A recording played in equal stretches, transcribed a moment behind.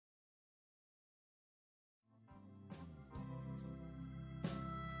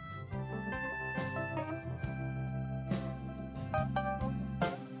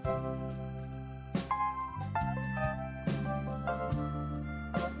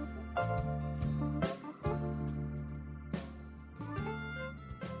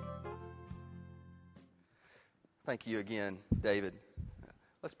Thank you again, David.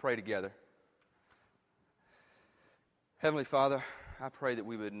 Let's pray together. Heavenly Father, I pray that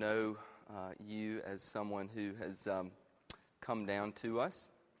we would know you as someone who has come down to us,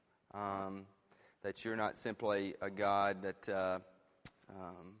 that you're not simply a God that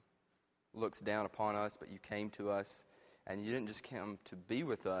looks down upon us, but you came to us, and you didn't just come to be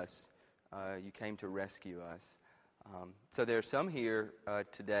with us, you came to rescue us. So there are some here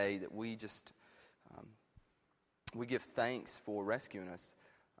today that we just... we give thanks for rescuing us.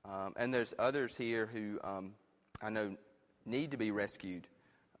 And there's others here who I know need to be rescued.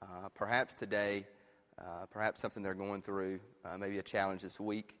 Perhaps today, perhaps something they're going through, maybe a challenge this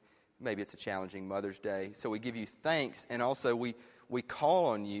week. Maybe it's a challenging Mother's Day. So we give you thanks, and also we call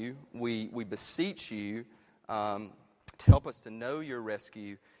on you, we beseech you to help us to know your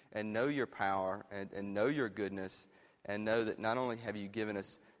rescue and know your power and know your goodness, and know that not only have you given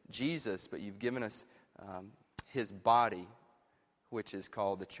us Jesus, but you've given us His body, which is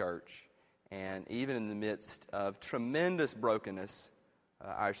called the church. And even in the midst of tremendous brokenness,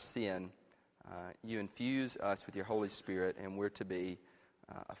 our sin, you infuse us with your Holy Spirit, and we're to be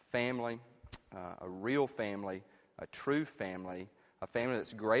a family, a real family, a true family, a family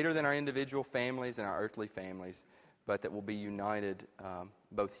that's greater than our individual families and our earthly families, but that will be united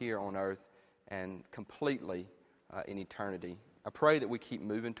both here on earth and completely in eternity. I pray that we keep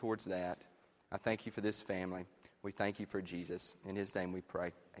moving towards that. I thank you for this family. We thank you for Jesus. In His name we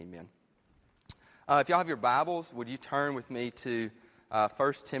pray. Amen. If y'all have your Bibles, would you turn with me to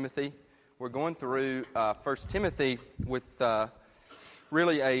 1 Timothy? We're going through 1 Timothy with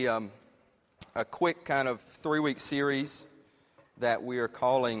really a quick kind of 3-week series that we are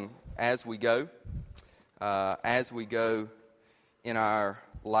calling As We Go. As we go in our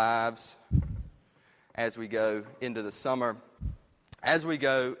lives, as we go into the summer, as we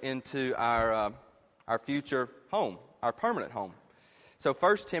go into our future home, our permanent home. So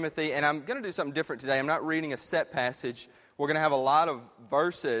 1 Timothy, and I'm going to do something different today. I'm not reading a set passage. We're going to have a lot of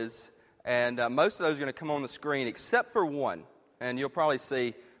verses, and most of those are going to come on the screen, except for one. And you'll probably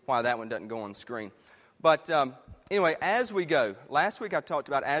see why that one doesn't go on the screen. But anyway, as we go. Last week I talked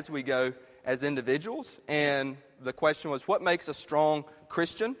about as we go as individuals, and the question was, what makes a strong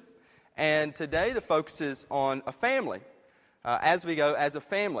Christian? And today the focus is on a family. As we go as a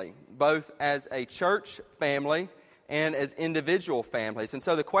family, both as a church family and as individual families. And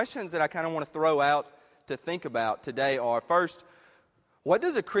so the questions that I kind of want to throw out to think about today are, first, what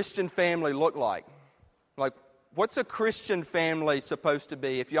does a Christian family look like? Like, what's a Christian family supposed to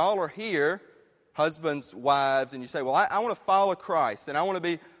be? If y'all are here, husbands, wives, and you say, well, I want to follow Christ and I want to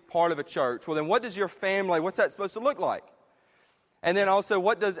be part of a church. Well, then what does your family, what's that supposed to look like? And then also,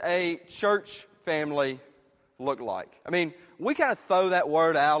 what does a church family look like? I mean, we kind of throw that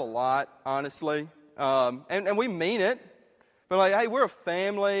word out a lot, honestly, and we mean it. But like, hey, we're a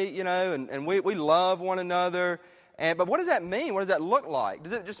family, you know, and we love one another. But what does that mean? What does that look like?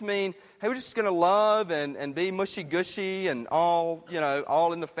 Does it just mean, hey, we're just going to love and be mushy-gushy and all, you know,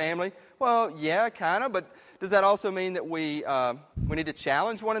 all in the family? Well, yeah, kind of. But does that also mean that we need to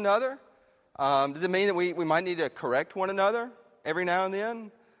challenge one another? Does it mean that we might need to correct one another every now and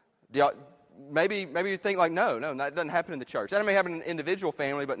then? Maybe you think like, no, that doesn't happen in the church. That may happen in an individual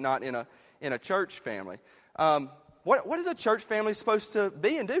family, but not in a church family. What is a church family supposed to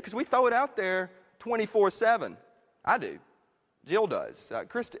be and do? Because we throw it out there 24/7. I do. Jill does.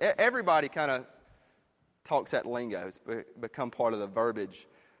 Everybody kind of talks that lingo. It's become part of the verbiage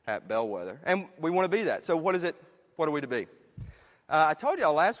at Bellwether. And we want to be that. So what is it? What are we to be? I told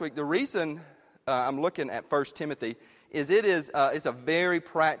y'all last week the reason I'm looking at 1 Timothy is it's a very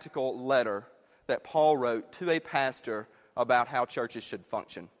practical letter that Paul wrote to a pastor about how churches should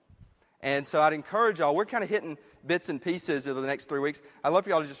function. And so I'd encourage y'all, we're kind of hitting bits and pieces over the next 3 weeks. I'd love for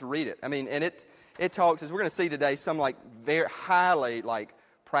y'all to just read it. I mean, and it talks, as we're going to see today, some like very highly like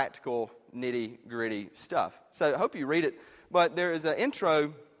practical, nitty-gritty stuff. So I hope you read it. But there is an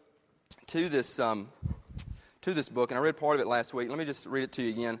intro to this book, and I read part of it last week. Let me just read it to you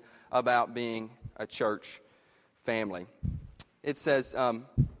again about being a church family. It says,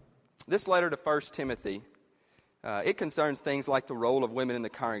 this letter to 1 Timothy, it concerns things like the role of women in the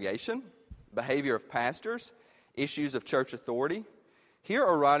congregation, behavior of pastors, issues of church authority. Here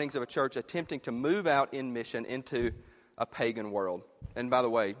are writings of a church attempting to move out in mission into a pagan world. And by the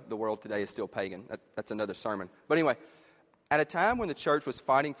way, the world today is still pagan. That's another sermon. But anyway, at a time when the church was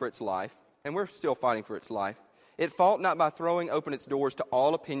fighting for its life, and we're still fighting for its life, it fought not by throwing open its doors to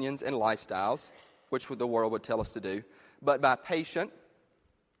all opinions and lifestyles, which the world would tell us to do, but by patient,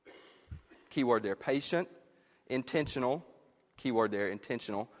 keyword there, patient, intentional, keyword there,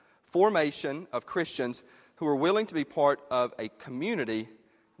 intentional, formation of Christians who were willing to be part of a community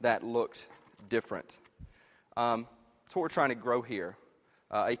that looked different. That's what we're trying to grow here.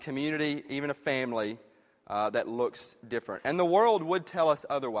 A community, even a family, that looks different. And the world would tell us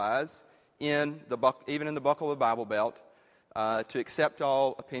otherwise, even in the buckle of the Bible Belt, to accept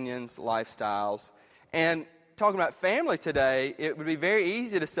all opinions, lifestyles. And talking about family today, it would be very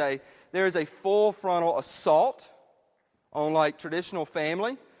easy to say there is a full frontal assault on like traditional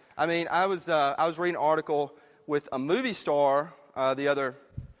family. I mean, I was reading an article with a movie star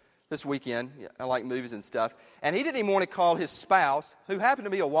this weekend. I like movies and stuff, and he didn't even want to call his spouse, who happened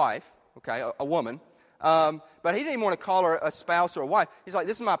to be a wife, okay, a woman, but he didn't even want to call her a spouse or a wife. He's like,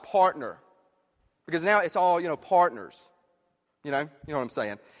 "This is my partner," because now it's all partners. You know what I'm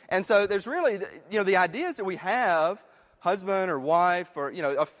saying? And so there's really, the ideas that we have, husband or wife or,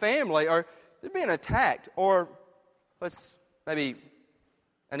 a family, they're being attacked. Or maybe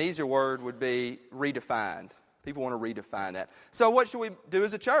an easier word would be redefined. People want to redefine that. So what should we do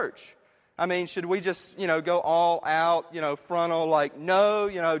as a church? I mean, should we just, go all out, frontal, like, no,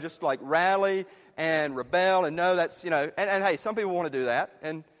 just like rally and rebel and no, that's, and hey, some people want to do that.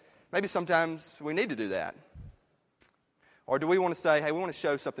 And maybe sometimes we need to do that. Or do we want to say, hey, we want to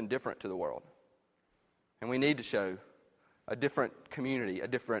show something different to the world? And we need to show a different community, a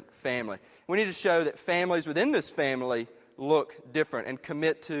different family. We need to show that families within this family look different and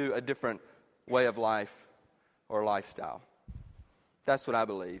commit to a different way of life or lifestyle. That's what I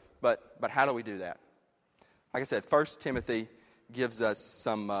believe. But how do we do that? Like I said, 1 Timothy gives us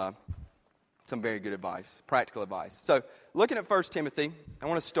some very good advice, practical advice. So looking at 1 Timothy, I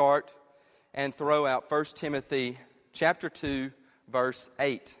want to start and throw out 1 Timothy chapter 2, verse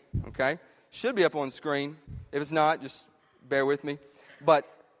 8. Okay? Should be up on the screen. If it's not, just bear with me. But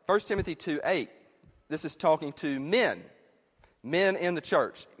 1 Timothy 2:8, this is talking to men in the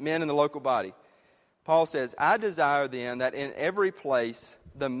church, men in the local body. Paul says, "I desire then that in every place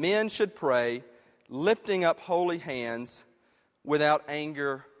the men should pray, lifting up holy hands without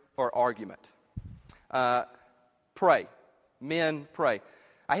anger or argument." Pray. Men pray.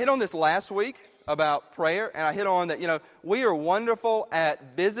 I hit on this last week about prayer, and I hit on that, we are wonderful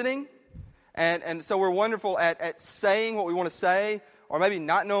at visiting, and so we're wonderful at saying what we want to say, or maybe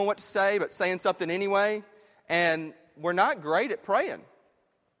not knowing what to say, but saying something anyway, and we're not great at praying.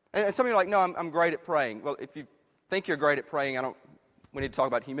 And some of you are like, no, I'm great at praying. Well, if you think you're great at praying, we need to talk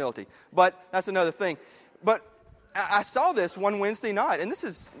about humility. But that's another thing. But I saw this one Wednesday night, and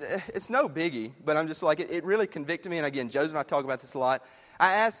it's no biggie, but I'm just like, it really convicted me. And again, Joseph and I talk about this a lot.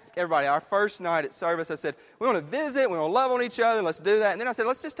 I asked everybody, our first night at service, I said, we want to visit, we want to love on each other, let's do that. And then I said,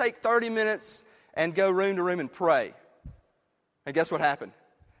 let's just take 30 minutes and go room to room and pray. And guess what happened?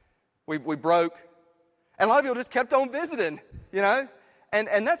 We broke. And a lot of people just kept on visiting,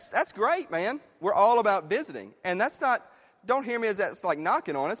 And that's great, man. We're all about visiting. And don't hear me as that's like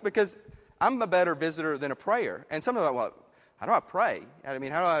knocking on us, because I'm a better visitor than a prayer. And some of them are like, well, how do I pray? I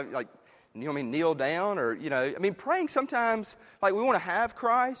mean, how do I, kneel down? Or, praying sometimes, like, we want to have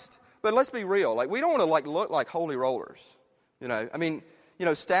Christ, but let's be real. Like, we don't want to, like, look like holy rollers,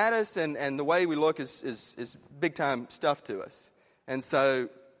 status and the way we look is big-time stuff to us. And so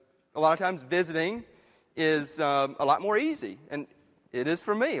a lot of times visiting is a lot more easy. And it is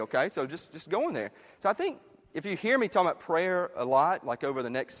for me, okay? So just going there. So I think if you hear me talking about prayer a lot, like over the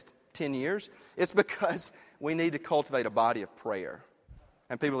next 10 years, it's because we need to cultivate a body of prayer.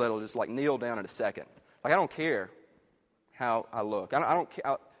 And people that will just like kneel down in a second. Like, I don't care how I look. I don't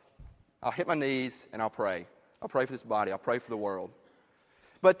care. I'll hit my knees and I'll pray. I'll pray for this body. I'll pray for the world.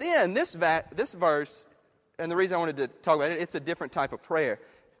 But then this verse, and the reason I wanted to talk about it, it's a different type of prayer.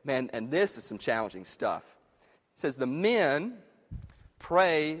 Man, and this is some challenging stuff. It says, the men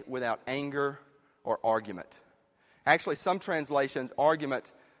pray without anger or argument. Actually, some translations,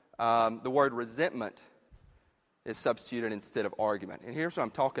 argument, the word resentment is substituted instead of argument. And here's what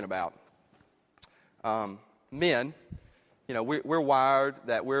I'm talking about. Men, we're wired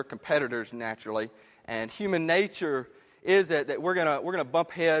that we're competitors naturally, and human nature is that we're gonna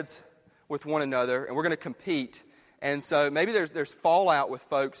bump heads with one another, and we're gonna compete. And so maybe there's fallout with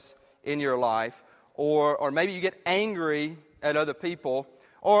folks in your life, or maybe you get angry at other people,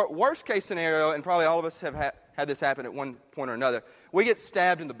 or worst case scenario, and probably all of us have had this happen at one point or another, we get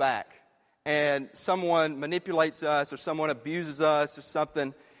stabbed in the back. And someone manipulates us, or someone abuses us, or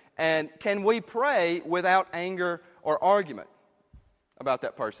something. And can we pray without anger or argument about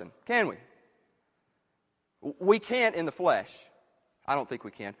that person? Can we? We can't in the flesh. I don't think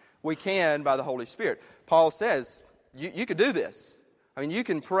we can. We can by the Holy Spirit. Paul says, you could do this. You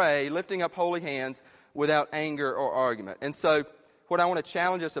can pray lifting up holy hands without anger or argument. And so what I want to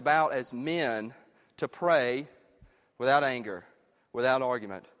challenge us about as men to pray without anger, without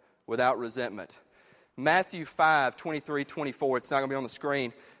argument, without resentment. Matthew 5, 23, 24, it's not going to be on the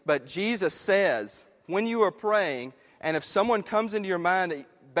screen, but Jesus says, when you are praying, and if someone comes into your mind that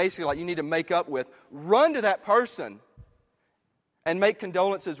basically like you need to make up with, run to that person and make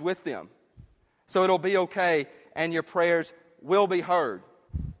condolences with them. So it'll be okay and your prayers will be heard,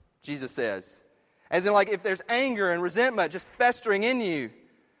 Jesus says. As in, like, if there's anger and resentment just festering in you,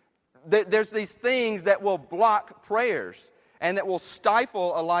 there's these things that will block prayers and that will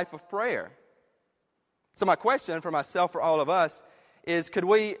stifle a life of prayer. So my question for myself, for all of us, is could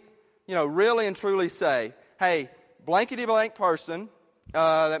we, really and truly say, hey, blankety-blank person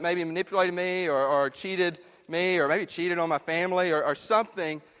that maybe manipulated me or cheated me or maybe cheated on my family or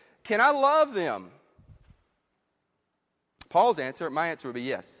something, can I love them? Paul's answer, my answer would be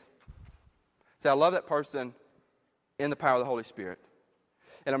yes. Say, I love that person in the power of the Holy Spirit.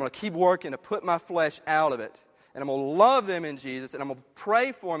 And I'm going to keep working to put my flesh out of it. And I'm going to love them in Jesus. And I'm going to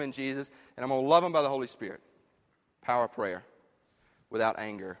pray for them in Jesus. And I'm going to love them by the Holy Spirit. Power of prayer. Without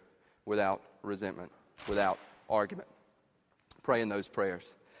anger. Without resentment. Without argument. Pray in those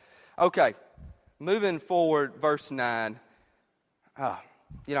prayers. Okay. Moving forward, verse 9. I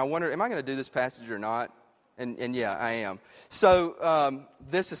wonder, am I going to do this passage or not? And yeah, I am. So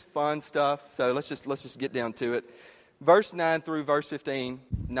this is fun stuff. So let's just get down to it. Verse 9 through verse 15,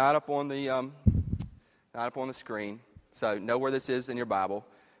 not up on the screen. So know where this is in your Bible.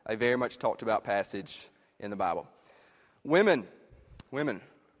 A very much talked about passage in the Bible. Women,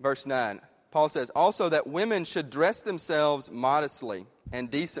 verse 9. Paul says, also that women should dress themselves modestly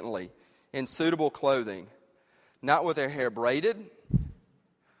and decently in suitable clothing, not with their hair braided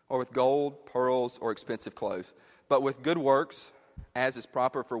or with gold, pearls, or expensive clothes, but with good works, as is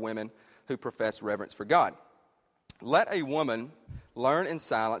proper for women who profess reverence for God. Let a woman learn in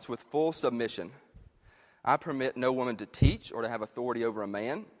silence with full submission. I permit no woman to teach or to have authority over a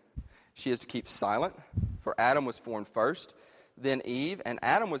man. She is to keep silent, for Adam was formed first, then Eve, and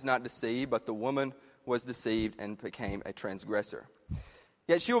Adam was not deceived, but the woman was deceived and became a transgressor.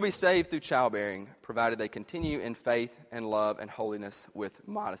 Yet she will be saved through childbearing, provided they continue in faith and love and holiness with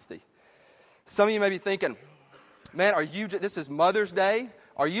modesty. Some of you may be thinking, man, this is Mother's Day.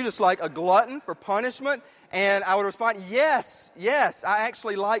 Are you just like a glutton for punishment? And I would respond, yes, I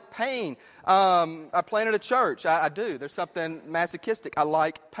actually like pain. I planted a church. I do. There's something masochistic. I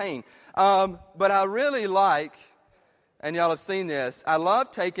like pain. But I really like, and y'all have seen this, I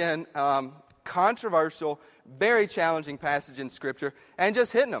love taking controversial, very challenging passage in Scripture and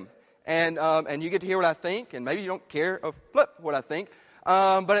just hitting them. And you get to hear what I think, and maybe you don't care of what I think.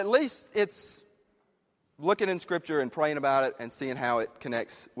 But at least it's looking in Scripture and praying about it and seeing how it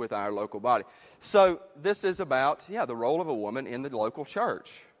connects with our local body. So this is about, the role of a woman in the local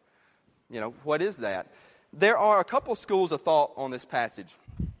church. What is that? There are a couple schools of thought on this passage.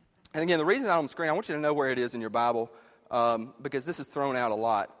 And again, the reason it's on the screen, I want you to know where it is in your Bible, because this is thrown out a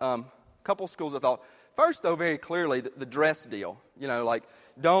lot. A couple schools of thought. First, though, very clearly, the dress deal.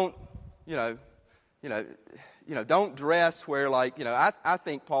 Don't dress where, I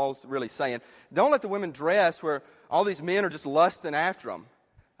think Paul's really saying, don't let the women dress where all these men are just lusting after them.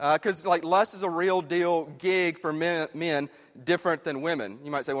 Because, lust is a real deal gig for men different than women.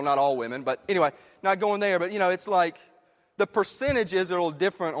 You might say, well, not all women, but anyway, not going there. But, it's like the percentages are a little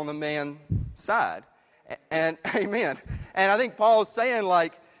different on the man side. And amen. And I think Paul's saying,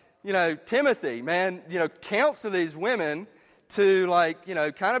 Timothy, man, counsel these women to,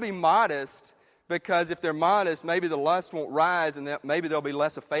 kind of be modest. Because if they're modest, maybe the lust won't rise and maybe there'll be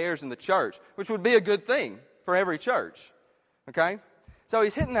less affairs in the church, which would be a good thing for every church. Okay? So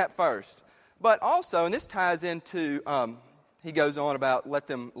he's hitting that first. But also, and this ties into, he goes on about let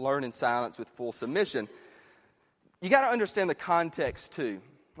them learn in silence with full submission. You got to understand the context too.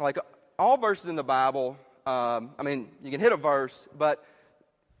 Like all verses in the Bible, you can hit a verse, but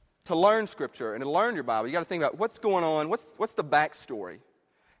to learn Scripture and to learn your Bible, you got to think about what's going on, what's the backstory.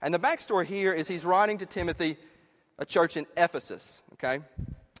 And the backstory here is he's writing to Timothy, a church in Ephesus, okay?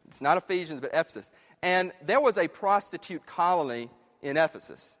 It's not Ephesians, but Ephesus. And there was a prostitute colony in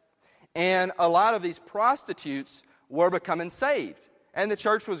Ephesus. And a lot of these prostitutes were becoming saved. And the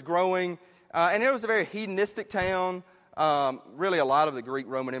church was growing, and it was a very hedonistic town. Really, a lot of the Greek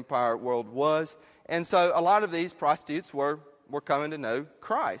Roman Empire world was. And so a lot of these prostitutes were coming to know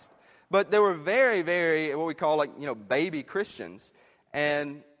Christ. But they were very, very, what we call baby Christians.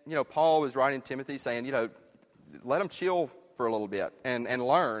 And Paul was writing to Timothy saying, let them chill for a little bit and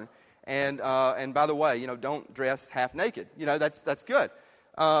learn. And by the way, don't dress half naked. That's good.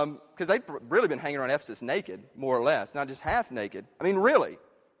 Because they'd really been hanging around Ephesus naked, more or less, not just half naked. I mean, really,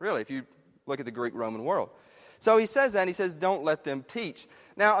 if you look at the Greek-Roman world. So he says that, and he says, don't let them teach.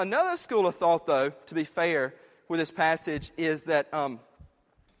 Now, another school of thought, though, to be fair with this passage, is that a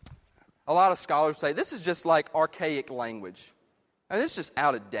lot of scholars say this is just like archaic language. And this is just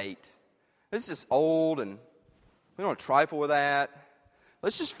out of date. This is just old, and we don't want to trifle with that.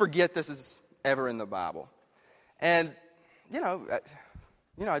 Let's just forget this is ever in the Bible. And,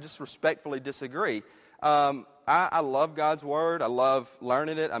 I just respectfully disagree. I love God's Word. I love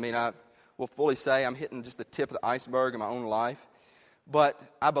learning it. I mean, I will fully say I'm hitting just the tip of the iceberg in my own life. But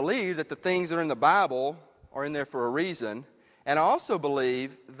I believe that the things that are in the Bible are in there for a reason. And I also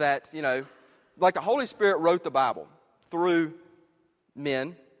believe that, like the Holy Spirit wrote the Bible through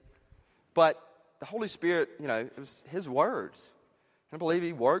men, but the Holy Spirit, it was His words. I believe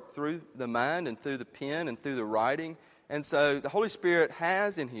He worked through the mind and through the pen and through the writing. And so the Holy Spirit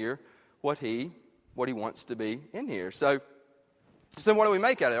has in here what He wants to be in here. So what do we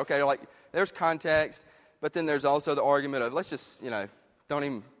make out of it? Okay, like there's context, but then there's also the argument of let's just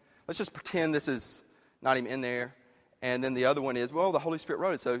pretend this is not even in there. And then the other one is, well, the Holy Spirit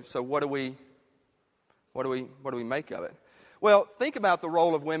wrote it. So what do we make of it? Well, think about the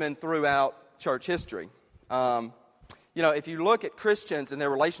role of women throughout church history. If you look at Christians and their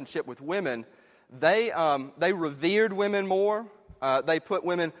relationship with women, they revered women more. They put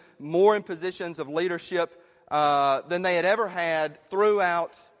women more in positions of leadership than they had ever had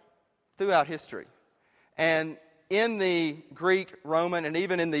throughout history. And in the Greek, Roman, and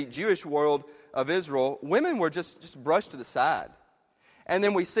even in the Jewish world of Israel, women were just brushed to the side. And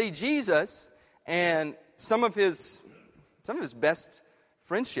then we see Jesus and some of his best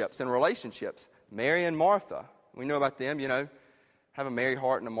friendships and relationships, Mary and Martha. We know about them, have a Mary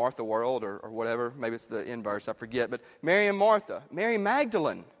heart in a Martha world or whatever. Maybe it's the inverse, I forget. But Mary and Martha, Mary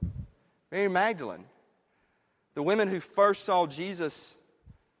Magdalene, the women who first saw Jesus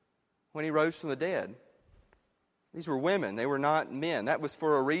when He rose from the dead. These were women. They were not men. That was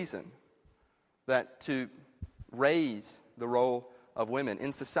for a reason, that to raise the role of women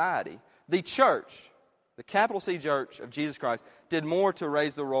in society. The church, the capital C Church of Jesus Christ, did more to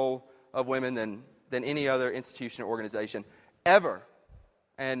raise the role of women than any other institution or organization ever.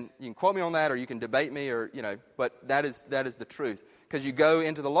 And you can quote me on that, or you can debate me, but that is the truth. Because you go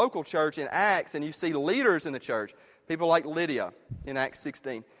into the local church in Acts and you see leaders in the church, people like Lydia in Acts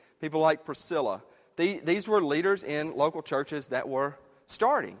 16, people like Priscilla. These were leaders in local churches that were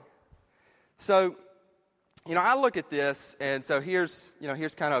starting. So, I look at this, and so here's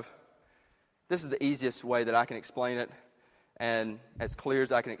kind of, this is the easiest way that I can explain it, and as clear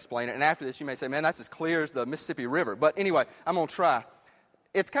as I can explain it. And after this, you may say, man, that's as clear as the Mississippi River. But anyway, I'm going to try.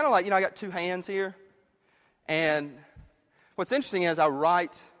 It's kind of like, I got two hands here, and what's interesting is I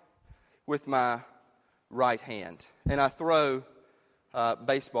write with my right hand, and I throw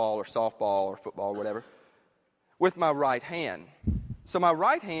baseball or softball or football or whatever with my right hand. So my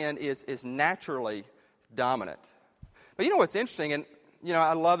right hand is naturally dominant. But what's interesting, and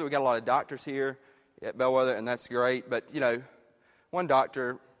I love that we got a lot of doctors here at Bellwether, and that's great. But one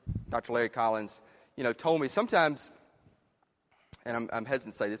doctor, Dr. Larry Collins, told me sometimes, and I'm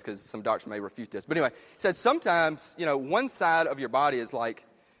hesitant to say this because some doctors may refute this, but anyway, he said sometimes one side of your body is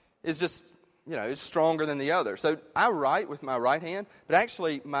stronger than the other. So I write with my right hand, but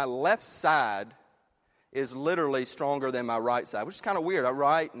actually my left side is literally stronger than my right side, which is kind of weird. I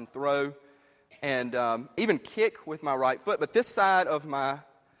write and throw and even kick with my right foot, but this side of my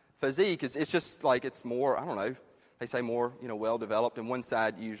physique it's just like it's more, I don't know, they say more, well developed, and one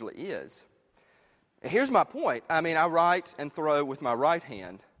side usually is. Here's my point. I mean, I write and throw with my right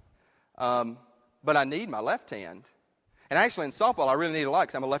hand, but I need my left hand. And actually in softball, I really need a lot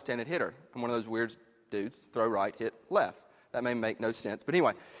because I'm a left-handed hitter. I'm one of those weird dudes, throw right, hit left. That may make no sense, but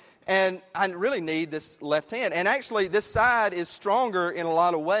anyway. And I really need this left hand. And actually, this side is stronger in a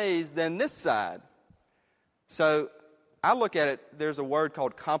lot of ways than this side. So I look at it, there's a word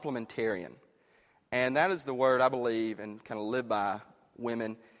called complementarian. And that is the word I believe and kind of live by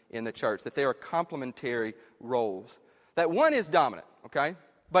women in the church, that they are complementary roles. That one is dominant, okay?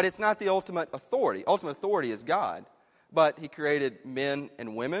 But it's not the ultimate authority. Ultimate authority is God. But He created men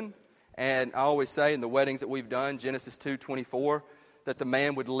and women. And I always say in the weddings that we've done, Genesis 2:24, that the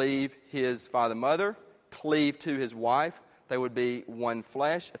man would leave his father and mother, cleave to his wife. They would be one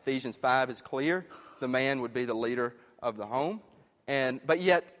flesh. Ephesians 5 is clear. The man would be the leader of the home. But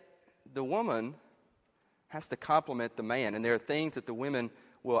yet, the woman has to complement the man. And there are things that the women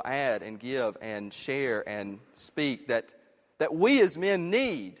will add and give and share and speak that we as men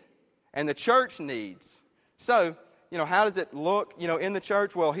need and the church needs. So, how does it look, in the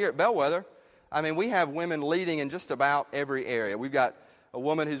church? Well, here at Bellwether, I mean, we have women leading in just about every area. We've got a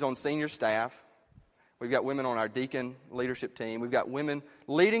woman who's on senior staff. We've got women on our deacon leadership team. We've got women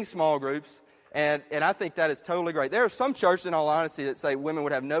leading small groups. And I think that is totally great. There are some churches, in all honesty, that say women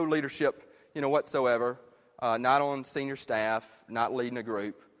would have no leadership, whatsoever, not on senior staff, not leading a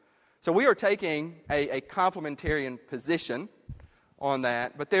group. So we are taking a complementarian position on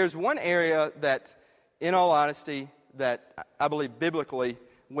that. But there's one area that, in all honesty, that I believe biblically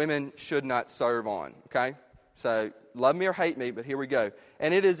women should not serve on. Okay? So love me or hate me, but here we go.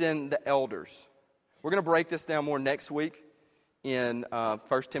 And it is in the elders. We're going to break this down more next week in 1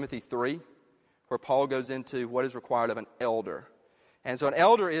 Timothy 3. Where Paul goes into what is required of an elder. And so an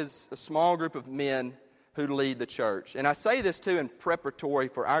elder is a small group of men who lead the church. And I say this, too, in preparatory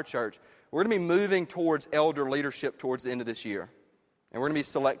for our church. We're going to be moving towards elder leadership towards the end of this year. And we're going to be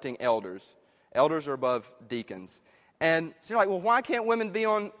selecting elders. Elders are above deacons. And so you're like, well, why can't women be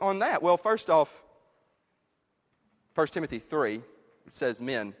on that? Well, first off, 1 Timothy 3, it says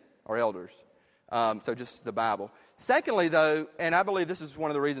men are elders. So just the Bible. Secondly, though, and I believe this is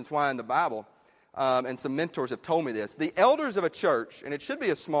one of the reasons why in the Bible, and some mentors have told me this. The elders of a church, and it should be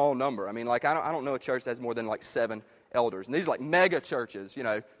a small number. I mean, I don't know a church that has more than 7 elders. And these are mega churches,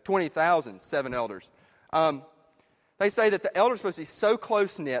 20,000, 7 elders. They say that the elders are supposed to be so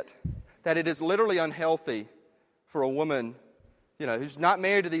close-knit that it is literally unhealthy for a woman, who's not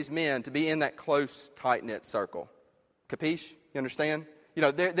married to these men to be in that close, tight-knit circle. Capiche? You understand?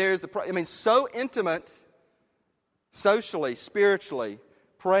 There's so intimate, socially, spiritually,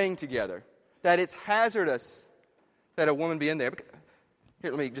 praying together, that it's hazardous that a woman be in there. Here,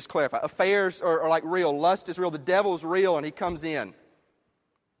 let me just clarify. Affairs are like real. Lust is real. The devil is real, and he comes in.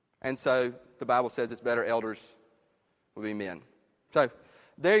 And so the Bible says it's better elders will be men. So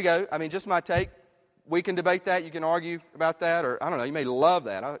there you go. Just my take. We can debate that. You can argue about that. Or, I don't know, you may love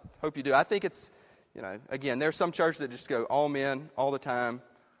that. I hope you do. I think it's, again, there are some churches that just go all men, all the time,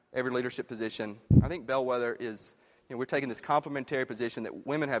 every leadership position. I think Bellwether is, we're taking this complementary position that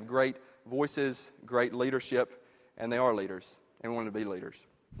women have great voices, great leadership, and they are leaders, and we want to be leaders.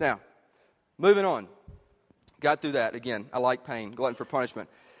 Now, moving on. Got through that. Again, I like pain, glutton for punishment.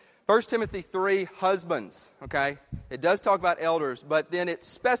 1 Timothy 3, husbands, okay? It does talk about elders, but then it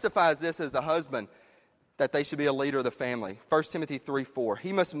specifies this as the husband, that they should be a leader of the family. 1 Timothy 3:4.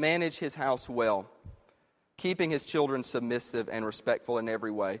 He must manage his house well, keeping his children submissive and respectful in every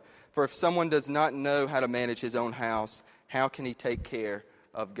way. For if someone does not know how to manage his own house, how can he take care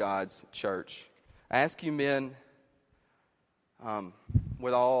of God's church? I ask you men,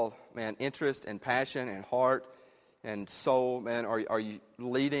 with all, interest and passion and heart and soul, are you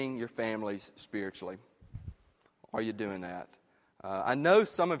leading your families spiritually? Are you doing that? I know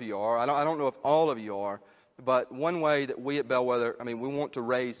some of you are. I don't know if all of you are. But one way that we at Bellwether, we want to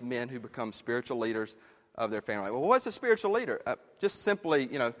raise men who become spiritual leaders of their family. Well, what's a spiritual leader? Just simply,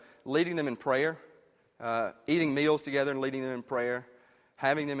 leading them in prayer, eating meals together and leading them in prayer,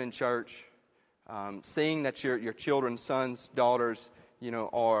 having them in church, seeing that your children, sons, daughters,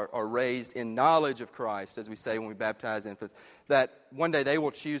 are raised in knowledge of Christ, as we say when we baptize infants, that one day they will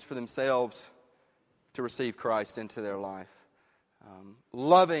choose for themselves to receive Christ into their life.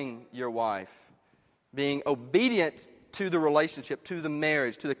 Loving your wife, being obedient to the relationship, to the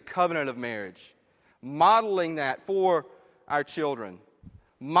marriage, to the covenant of marriage, modeling that for our children,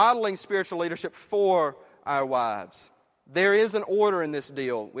 modeling spiritual leadership for our wives. There is an order in this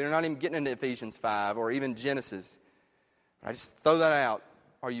deal. We're not even getting into Ephesians 5 or even Genesis. I just throw that out.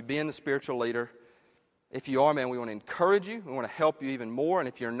 Are you being the spiritual leader? If you are, we want to encourage you. We want to help you even more. And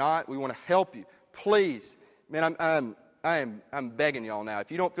if you're not, we want to help you. Please, I'm begging y'all now.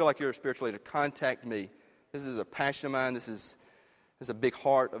 If you don't feel like you're a spiritual leader, contact me. This is a passion of mine. This is a big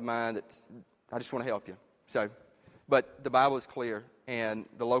heart of mine that I just want to help you. But the Bible is clear, and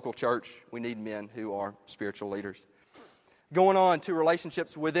the local church, we need men who are spiritual leaders. Going on to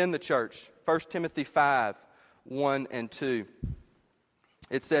relationships within the church, 1 Timothy 5, 1 and 2.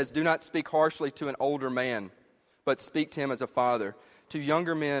 It says, "Do not speak harshly to an older man, but speak to him as a father, to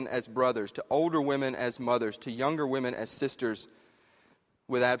younger men as brothers, to older women as mothers, to younger women as sisters,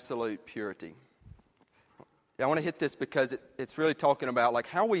 with absolute purity." I want to hit this because it's really talking about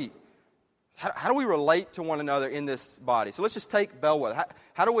how do we relate to one another in this body. So let's just take Bellwether.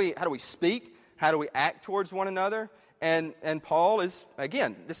 How do we speak? How do we act towards one another? And Paul is,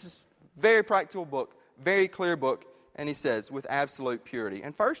 again, this is a very practical book, very clear book, and he says, with absolute purity.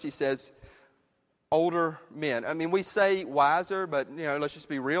 And first he says, older men. We say wiser, but, let's just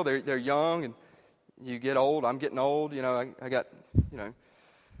be real. They're young, and you get old. I'm getting old. I got,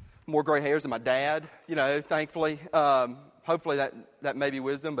 more gray hairs than my dad, thankfully. Hopefully that may be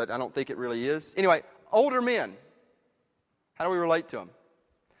wisdom, but I don't think it really is. Anyway, older men. How do we relate to them?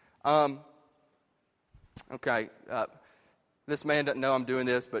 Okay, this man doesn't know I'm doing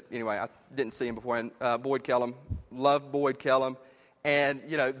this, but anyway, I didn't see him before. And Boyd Kellum, love Boyd Kellum. And,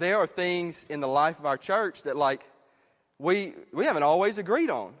 there are things in the life of our church that, like, we haven't always agreed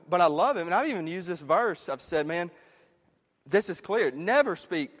on. But I love him, and I've even used this verse. I've said, man, this is clear. Never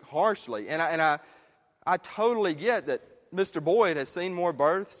speak harshly. And I totally get that Mr. Boyd has seen more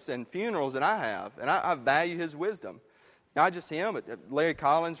births and funerals than I have, and I value his wisdom. Not just him, but Larry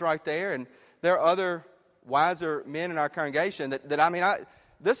Collins right there, and there are other wiser men in our congregation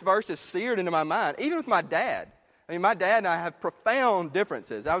this verse is seared into my mind, even with my dad. I mean, my dad and I have profound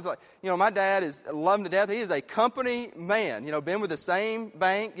differences. I was like, my dad is loved to death. He is a company man, been with the same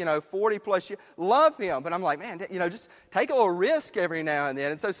bank, 40 plus years. Love him. But I'm like, man, just take a little risk every now and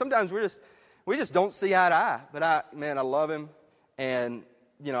then. And so sometimes we just don't see eye to eye. But I love him. And,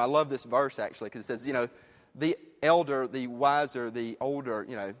 I love this verse actually because it says, the elder, the wiser, the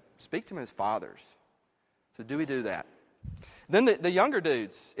older, speak to him as fathers. So do we do that? Then the younger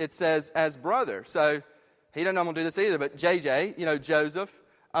dudes, it says as brother. So he doesn't know I'm going to do this either, but JJ, Joseph,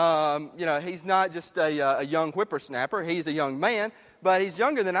 he's not just a young whippersnapper. He's a young man, but he's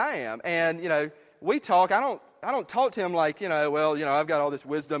younger than I am. And, we talk. I don't talk to him like, I've got all this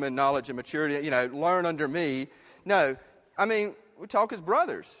wisdom and knowledge and maturity, learn under me. No, we talk as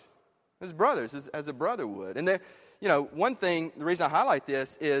brothers, as a brother would. And one thing, the reason I highlight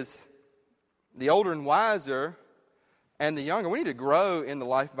this is the older and wiser and the younger, we need to grow in the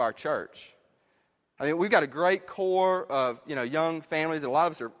life of our church. We've got a great core of, young families. A lot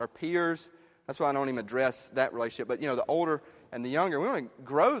of us are peers. That's why I don't even address that relationship. But, the older and the younger, we want to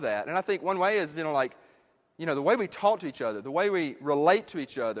grow that. And I think one way is, the way we talk to each other, the way we relate to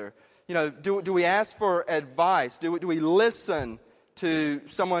each other. Do we ask for advice? Do we listen to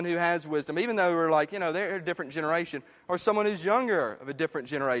someone who has wisdom, even though we're like, they're a different generation, or someone who's younger of a different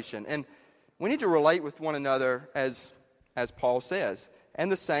generation? And we need to relate with one another as Paul says.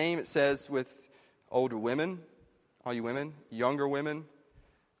 And the same, it says, with older women, all you women, younger women,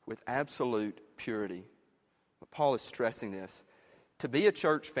 with absolute purity. But Paul is stressing this. To be a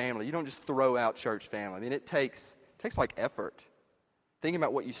church family, you don't just throw out church family. It takes like effort. Thinking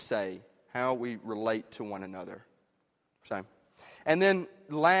about what you say, how we relate to one another. So, and then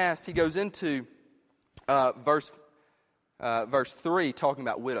last, he goes into verse 3, talking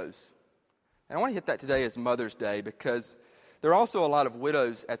about widows. And I want to hit that today as Mother's Day because there are also a lot of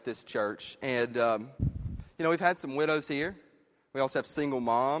widows at this church. And, we've had some widows here. We also have single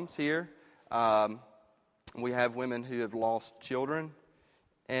moms here. We have women who have lost children.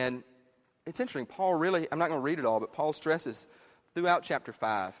 And it's interesting. Paul really, I'm not going to read it all, but Paul stresses throughout chapter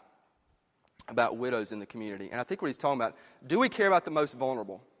 5 about widows in the community. And I think what he's talking about, do we care about the most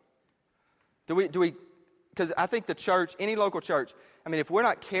vulnerable? Do we? Because I think the church, any local church, if we're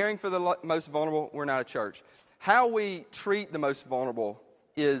not caring for the most vulnerable, we're not a church. How we treat the most vulnerable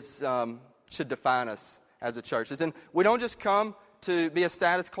should define us as a church. As in, we don't just come to be a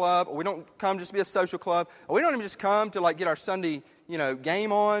status club, or we don't come just to be a social club, or we don't even just come to get our Sunday,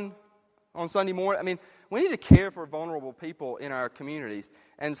 game on Sunday morning. We need to care for vulnerable people in our communities.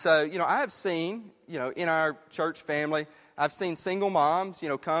 And so, I have seen, in our church family, I've seen single moms,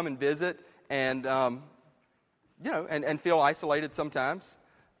 come and visit and, and feel isolated sometimes.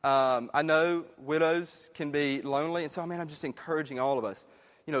 I know widows can be lonely, and so I'm just encouraging all of us.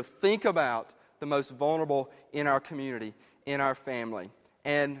 Think about the most vulnerable in our community, in our family,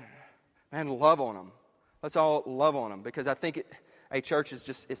 and love on them. Let's all love on them, because I think a church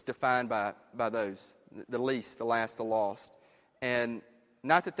is it's defined by those, the least, the last, the lost, and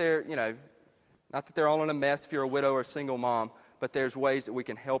not that they're all in a mess if you're a widow or a single mom, but there's ways that we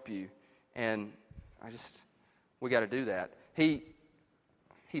can help you, and we got to do that.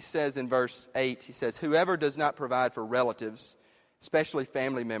 He says in verse 8, he says, whoever does not provide for relatives, especially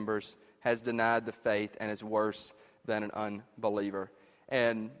family members, has denied the faith and is worse than an unbeliever.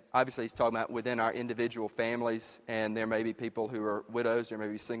 And obviously he's talking about within our individual families, and there may be people who are widows, there may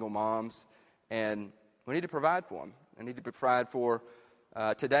be single moms, and we need to provide for them. We need to provide for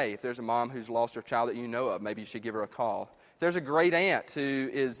today. If there's a mom who's lost her child that you know of, maybe you should give her a call. If there's a great aunt who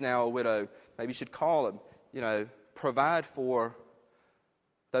is now a widow, maybe you should call them. Provide for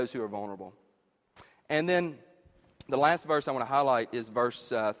those who are vulnerable. And then the last verse I want to highlight is verse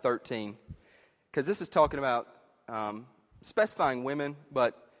 13, because this is talking about specifying women,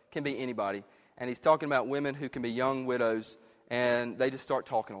 but can be anybody. And he's talking about women who can be young widows, and they just start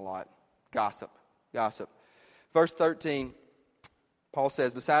talking a lot. Gossip. Verse 13, Paul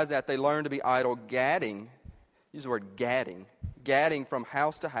says, besides that, they learn to be idle, gadding. Use the word gadding from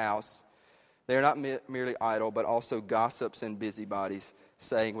house to house. They are not merely idle, but also gossips and busybodies,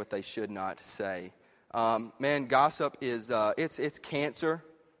 saying what they should not say. Man, gossip is it's cancer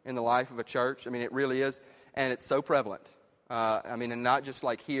in the life of a church. I mean, it really is, and it's so prevalent. And not just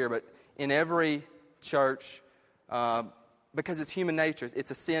like here, but in every church, because it's human nature.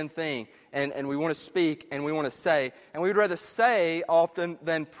 It's a sin thing, and we want to speak and we want to say, and we'd rather say often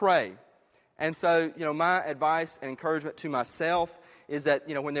than pray. And so, my advice and encouragement to myself is that,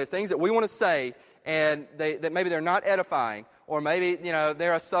 when there are things that we want to say, and that maybe they're not edifying, or maybe,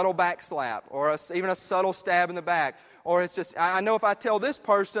 they're a subtle backslap, or even a subtle stab in the back, or it's just, I know if I tell this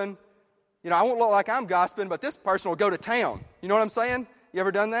person, I won't look like I'm gossiping, but this person will go to town. You know what I'm saying? You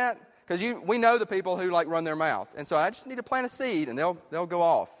ever done that? Because we know the people who run their mouth. And so I just need to plant a seed, and they'll go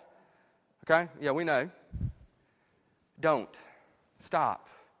off. Okay? Yeah, we know. Don't. Stop.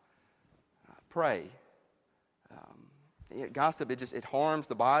 Pray. Gossip, it harms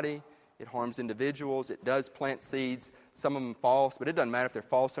the body. It harms individuals. It does plant seeds. Some of them false, but it doesn't matter if they're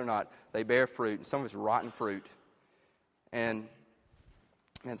false or not. They bear fruit, and some of it's rotten fruit. And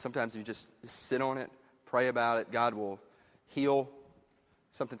sometimes you just sit on it, pray about it. God will heal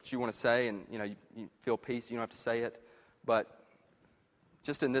something that you want to say, and you feel peace. You don't have to say it. But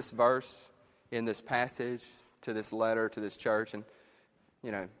just in this verse, in this passage, to this letter, to this church, and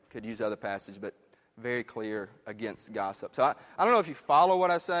could use other passage, but very clear against gossip. So I don't know if you follow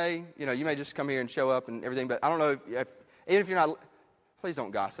what I say. You may just come here and show up and everything, but I don't know even if you're not. Please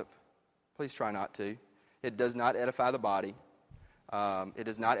don't gossip. Please try not to. It does not edify the body. It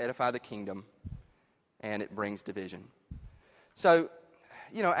does not edify the kingdom, and it brings division. So,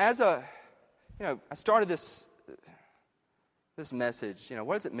 I started this message.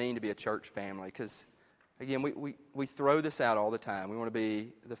 What does it mean to be a church family? Because, again, we throw this out all the time. We want to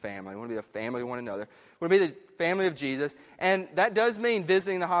be the family. We want to be a family of one another. We want to be the family of Jesus, and that does mean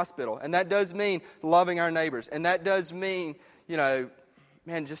visiting the hospital, and that does mean loving our neighbors, and that does mean,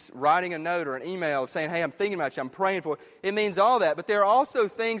 just writing a note or an email saying, hey, I'm thinking about you, I'm praying for you. It means all that. But there are also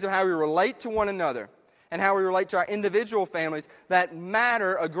things of how we relate to one another and how we relate to our individual families that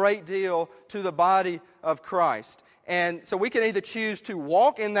matter a great deal to the body of Christ. And so we can either choose to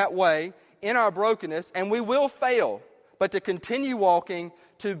walk in that way in our brokenness, and we will fail, but to continue walking,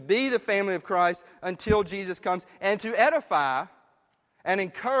 to be the family of Christ until Jesus comes, and to edify and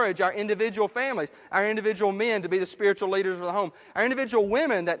encourage our individual families, our individual men to be the spiritual leaders of the home, our individual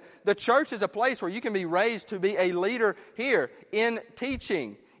women, that the church is a place where you can be raised to be a leader here in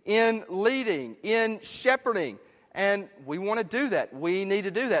teaching, in leading, in shepherding. And we want to do that. We need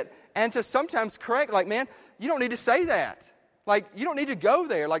to do that. And to sometimes correct, man, you don't need to say that. You don't need to go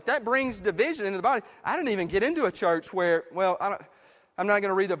there. That brings division into the body. I didn't even get into a church where, I'm not going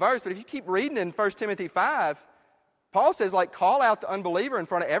to read the verse, but if you keep reading in 1 Timothy 5, Paul says, call out the unbeliever in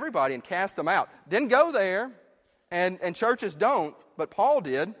front of everybody and cast them out. Didn't go there, and churches don't, but Paul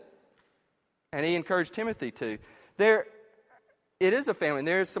did, and he encouraged Timothy to. It is a family, and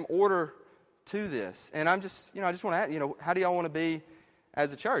there is some order to this. And I just want to ask, how do y'all want to be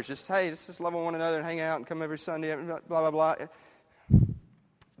as a church? Let's just love one another and hang out and come every Sunday, blah, blah, blah.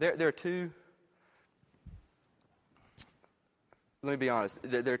 There are two, let me be honest,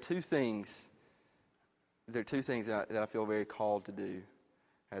 there are two things that I feel very called to do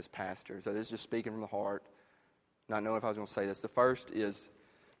as pastors. So this is just speaking from the heart, not knowing if I was going to say this. The first is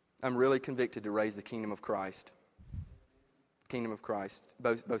I'm really convicted to raise the kingdom of Christ. Kingdom of Christ,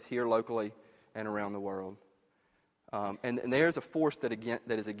 both here locally and around the world. And there's a force that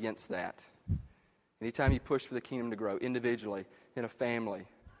is against that. Anytime you push for the kingdom to grow, individually, in a family,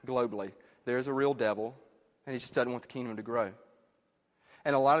 globally, there's a real devil, and he just doesn't want the kingdom to grow.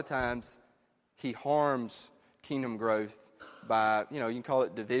 And a lot of times, he harms kingdom growth by, you can call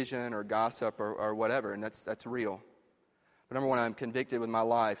it division or gossip or whatever, and that's real. But number one, I'm convicted with my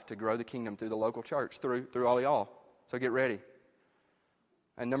life to grow the kingdom through the local church, through all of y'all. So get ready.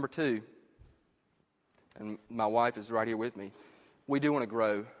 And number two, and my wife is right here with me, we do want to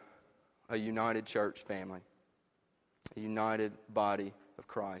grow a united church family, a united body of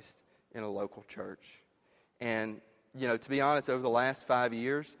Christ in a local church. And, to be honest, over the last 5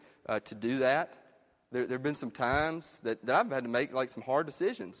 years, to do that, there have been some times that I've had to make some hard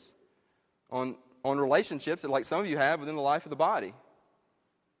decisions on relationships that some of you have within the life of the body.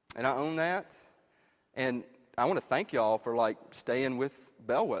 And I own that. And I want to thank y'all for staying with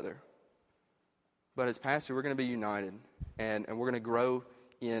Bellwether. But as pastor, we're going to be united, and we're going to grow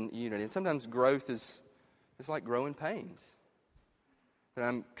in unity. And sometimes growth is like growing pains. But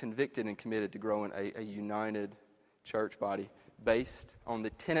I'm convicted and committed to growing a united church body based on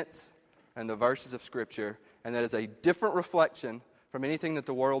the tenets and the verses of Scripture, and that is a different reflection from anything that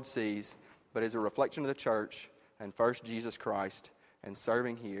the world sees, but is a reflection of the church and first Jesus Christ and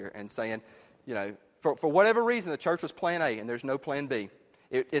serving here and saying, for whatever reason, the church was plan A and there's no plan B.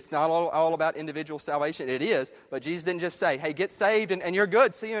 It's not all about individual salvation. It is, but Jesus didn't just say, hey, get saved and you're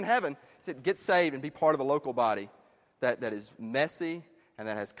good, see you in heaven. He said, get saved and be part of a local body that is messy and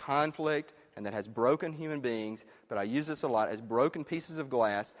that has conflict and that has broken human beings. But I use this a lot as broken pieces of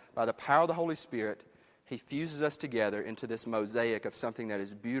glass. By the power of the Holy Spirit, He fuses us together into this mosaic of something that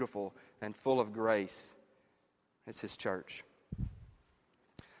is beautiful and full of grace. It's His church.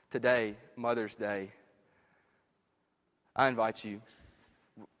 Today, Mother's Day, I invite you,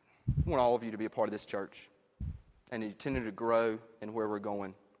 I want all of you to be a part of this church and to continue to grow in where we're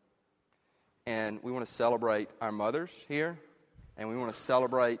going. And we want to celebrate our mothers here, and we want to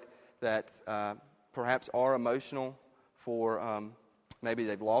celebrate that perhaps are emotional for maybe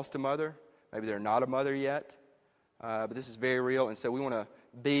they've lost a mother, maybe they're not a mother yet, but this is very real, and so we want to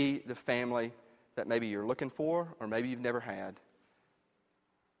be the family that maybe you're looking for or maybe you've never had.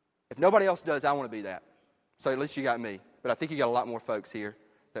 If nobody else does, I want to be that. So at least you got me. But I think you got a lot more folks here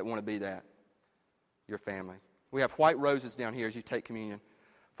that want to be that, your family. We have white roses down here as you take communion.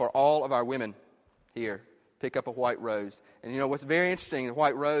 For all of our women here, pick up a white rose. And you know what's very interesting, the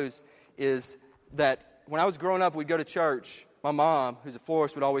white rose, is that when I was growing up, we'd go to church. My mom, who's a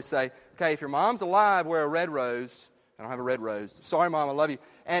florist, would always say, okay, if your mom's alive, wear a red rose. I don't have a red rose. Sorry, Mom, I love you.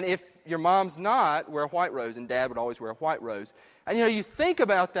 And if your mom's not, wear a white rose. And Dad would always wear a white rose. And you think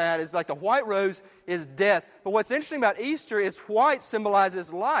about that as like the white rose is death. But what's interesting about Easter is white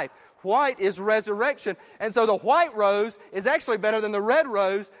symbolizes life. White is resurrection. And so the white rose is actually better than the red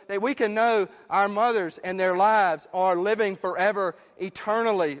rose, that we can know our mothers and their lives are living forever,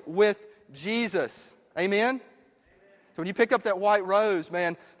 eternally with Jesus. Amen? So when you pick up that white rose,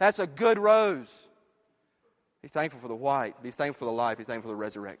 man, that's a good rose. Be thankful for the white. Be thankful for the life. Be thankful for the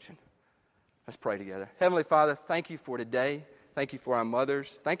resurrection. Let's pray together. Heavenly Father, thank you for today. Thank you for our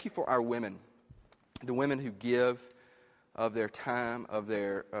mothers. Thank you for our women, the women who give of their time, of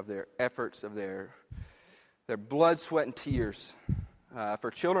their efforts, of their blood, sweat, and tears for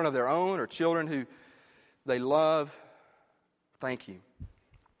children of their own or children who they love. Thank you.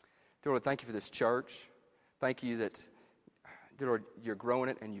 Dear Lord, thank you for this church. Thank you that, dear Lord, you're growing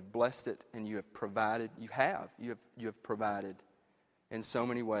it and you've blessed it and you have provided. You have provided in so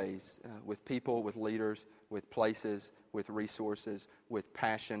many ways with people, with leaders, with places, with resources, with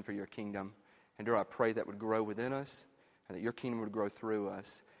passion for your kingdom. And dear, I pray that would grow within us and that your kingdom would grow through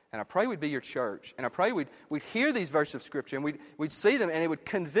us. And I pray we'd be your church. And I pray we'd hear these verses of Scripture and we'd see them and it would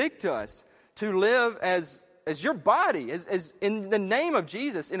convict us to live as your body, as in the name of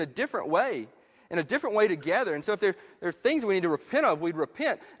Jesus in a different way together. And so if there are things we need to repent of, we'd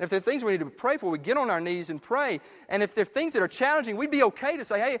repent. And if there are things we need to pray for, we'd get on our knees and pray. And if there are things that are challenging, we'd be okay to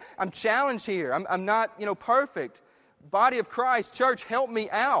say, hey, I'm challenged here. I'm not, perfect. Body of Christ, church, help me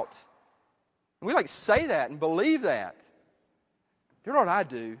out. And we say that and believe that. You know what I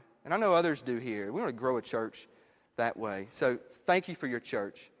do, and I know others do here. We want to grow a church that way. So thank you for your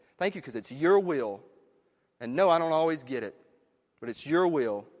church. Thank you because it's your will. And no, I don't always get it, but it's your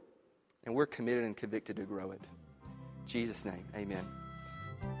will. And we're committed and convicted to grow it. In Jesus' name, amen.